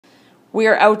We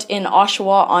are out in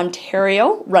Oshawa,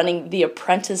 Ontario, running the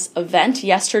Apprentice event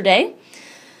yesterday.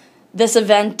 This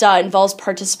event involves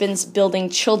participants building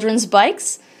children's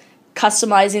bikes,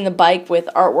 customizing the bike with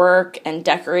artwork and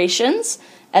decorations,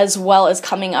 as well as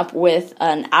coming up with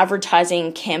an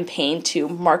advertising campaign to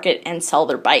market and sell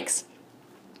their bikes.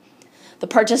 The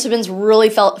participants really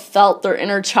felt their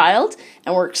inner child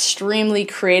and were extremely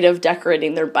creative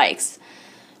decorating their bikes.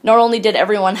 Not only did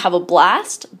everyone have a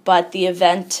blast, but the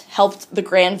event helped the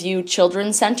Grandview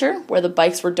Children's Center, where the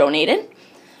bikes were donated.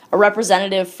 A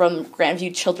representative from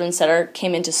Grandview Children's Center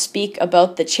came in to speak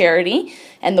about the charity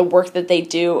and the work that they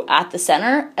do at the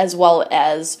center, as well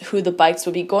as who the bikes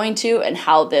would be going to and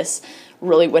how this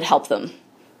really would help them.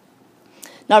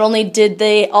 Not only did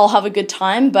they all have a good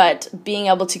time, but being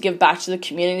able to give back to the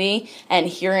community and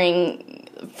hearing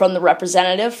from the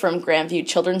representative from Grandview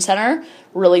Children's Center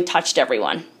really touched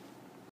everyone.